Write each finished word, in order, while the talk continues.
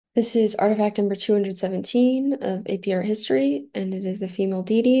This is artifact number 217 of APR history, and it is the female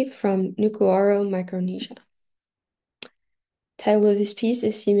deity from Nukuoro, Micronesia. Title of this piece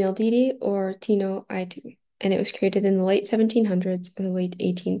is Female Deity or Tino Aitu, and it was created in the late 1700s or the late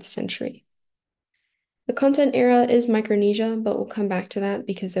 18th century. The content era is Micronesia, but we'll come back to that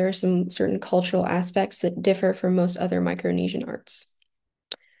because there are some certain cultural aspects that differ from most other Micronesian arts.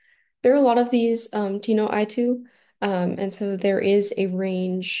 There are a lot of these Tino Aitu, and so there is a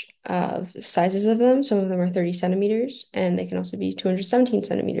range of sizes of them. Some of them are 30 centimeters, and they can also be 217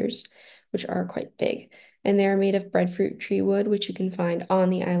 centimeters, which are quite big. And they are made of breadfruit tree wood, which you can find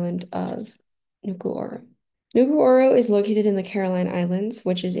on the island of Nukuoro. Nukuoro is located in the Caroline Islands,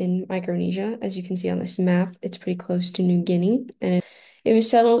 which is in Micronesia. As you can see on this map, it's pretty close to New Guinea, and it was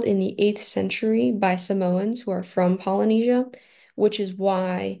settled in the 8th century by Samoans who are from Polynesia, which is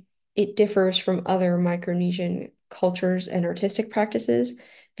why it differs from other Micronesian cultures and artistic practices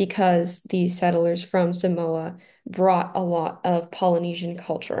because these settlers from Samoa brought a lot of Polynesian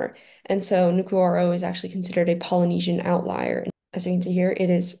culture. And so Nukuoro is actually considered a Polynesian outlier. As you can see here, it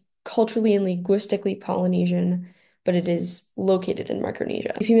is culturally and linguistically Polynesian, but it is located in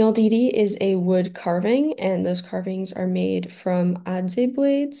Micronesia. The female deity is a wood carving, and those carvings are made from adze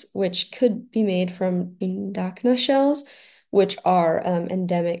blades, which could be made from indakna shells, which are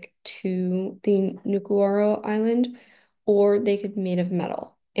endemic to the Nukuoro island, or they could be made of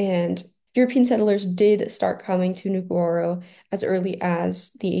metal. And European settlers did start coming to Nukuoro as early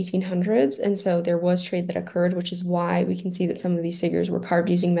as the 1800s, and so there was trade that occurred, which is why we can see that some of these figures were carved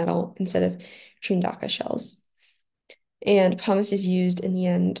using metal instead of Trindaka shells. And pumice is used in the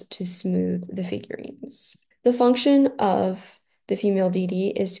end to smooth the figurines. The function of the female deity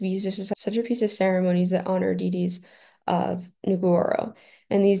is to be used as a centerpiece of ceremonies that honor deities of Nukuoro.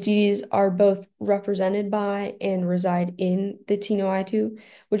 And these deities are both represented by and reside in the Tino Aitu,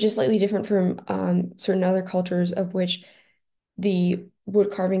 which is slightly different from certain other cultures of which the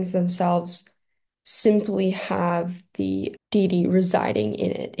wood carvings themselves simply have the deity residing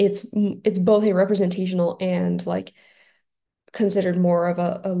in it. It's both a representational and like considered more of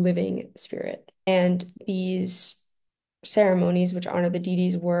a living spirit. And these ceremonies, which honor the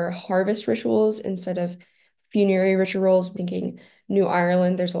deities, were harvest rituals instead of funerary rituals. Thinking New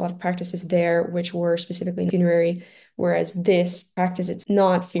Ireland, there's a lot of practices there which were specifically funerary, whereas this practice, it's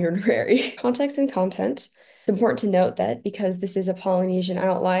not funerary. Context and content. It's important to note that because this is a Polynesian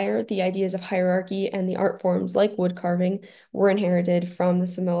outlier, the ideas of hierarchy and the art forms like wood carving were inherited from the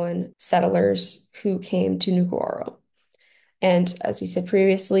Samoan settlers who came to Nukuoro. And as we said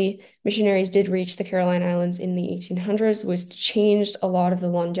previously, missionaries did reach the Caroline Islands in the 1800s, which changed a lot of the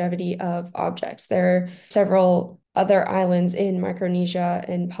longevity of objects. There are several other islands in Micronesia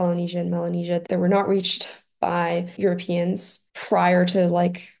and Polynesia and Melanesia that were not reached by Europeans prior to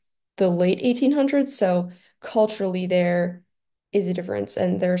like the late 1800s. So culturally, there is a difference,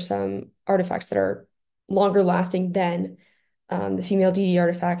 and there are some artifacts that are longer lasting than the female deity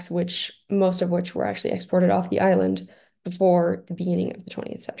artifacts, which most of which were actually exported off the island before the beginning of the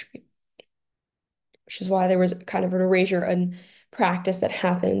 20th century, which is why there was kind of an erasure and practice that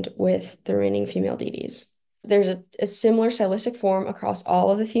happened with the remaining female deities. There's a similar stylistic form across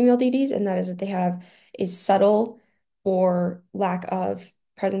all of the female deities, and that is that they have a subtle or lack of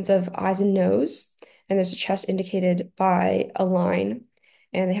presence of eyes and nose, and there's a chest indicated by a line.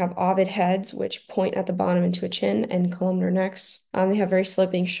 And they have ovid heads, which point at the bottom into a chin, and columnar necks. They have very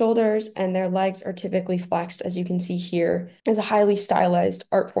sloping shoulders, and their legs are typically flexed, as you can see here. It's a highly stylized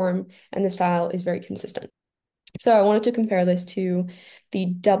art form, and the style is very consistent. So I wanted to compare this to the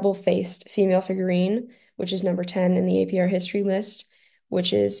double-faced female figurine, which is number 10 in the APR history list,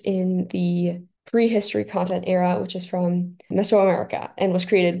 which is in the prehistory content era, which is from Mesoamerica and was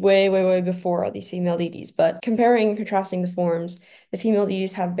created way, way, way before all these female deities. But comparing and contrasting the forms, the female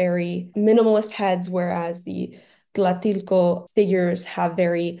deities have very minimalist heads, whereas the Tlatilco figures have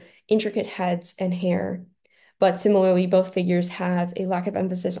very intricate heads and hair. But similarly, both figures have a lack of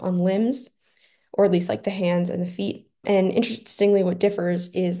emphasis on limbs, or at least like the hands and the feet. And interestingly, what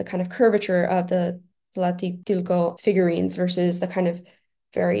differs is the kind of curvature of the Tlatilco figurines versus the kind of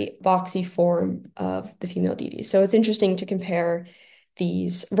very boxy form of the female deities. So it's interesting to compare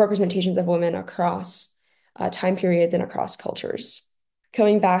these representations of women across time periods and across cultures.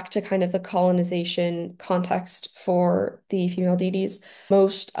 Going back to kind of the colonization context for the female deities,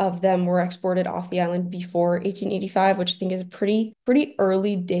 most of them were exported off the island before 1885, which I think is a pretty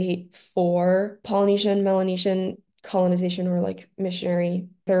early date for Polynesian, Melanesian colonization or like missionary.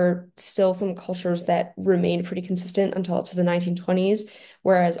 There are still some cultures that remained pretty consistent until up to the 1920s,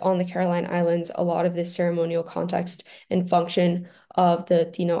 whereas on the Caroline Islands, a lot of this ceremonial context and function of the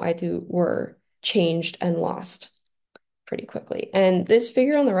Tino Aitu were changed and lost pretty quickly. And this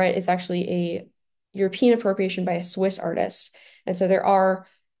figure on the right is actually a European appropriation by a Swiss artist. And so there are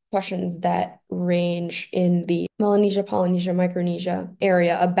questions that range in the Melanesia, Polynesia, Micronesia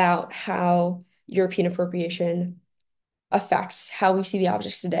area about how European appropriation affects how we see the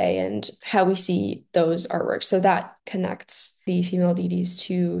objects today and how we see those artworks. So that connects the female deities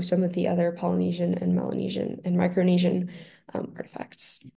to some of the other Polynesian and Melanesian and Micronesian artifacts.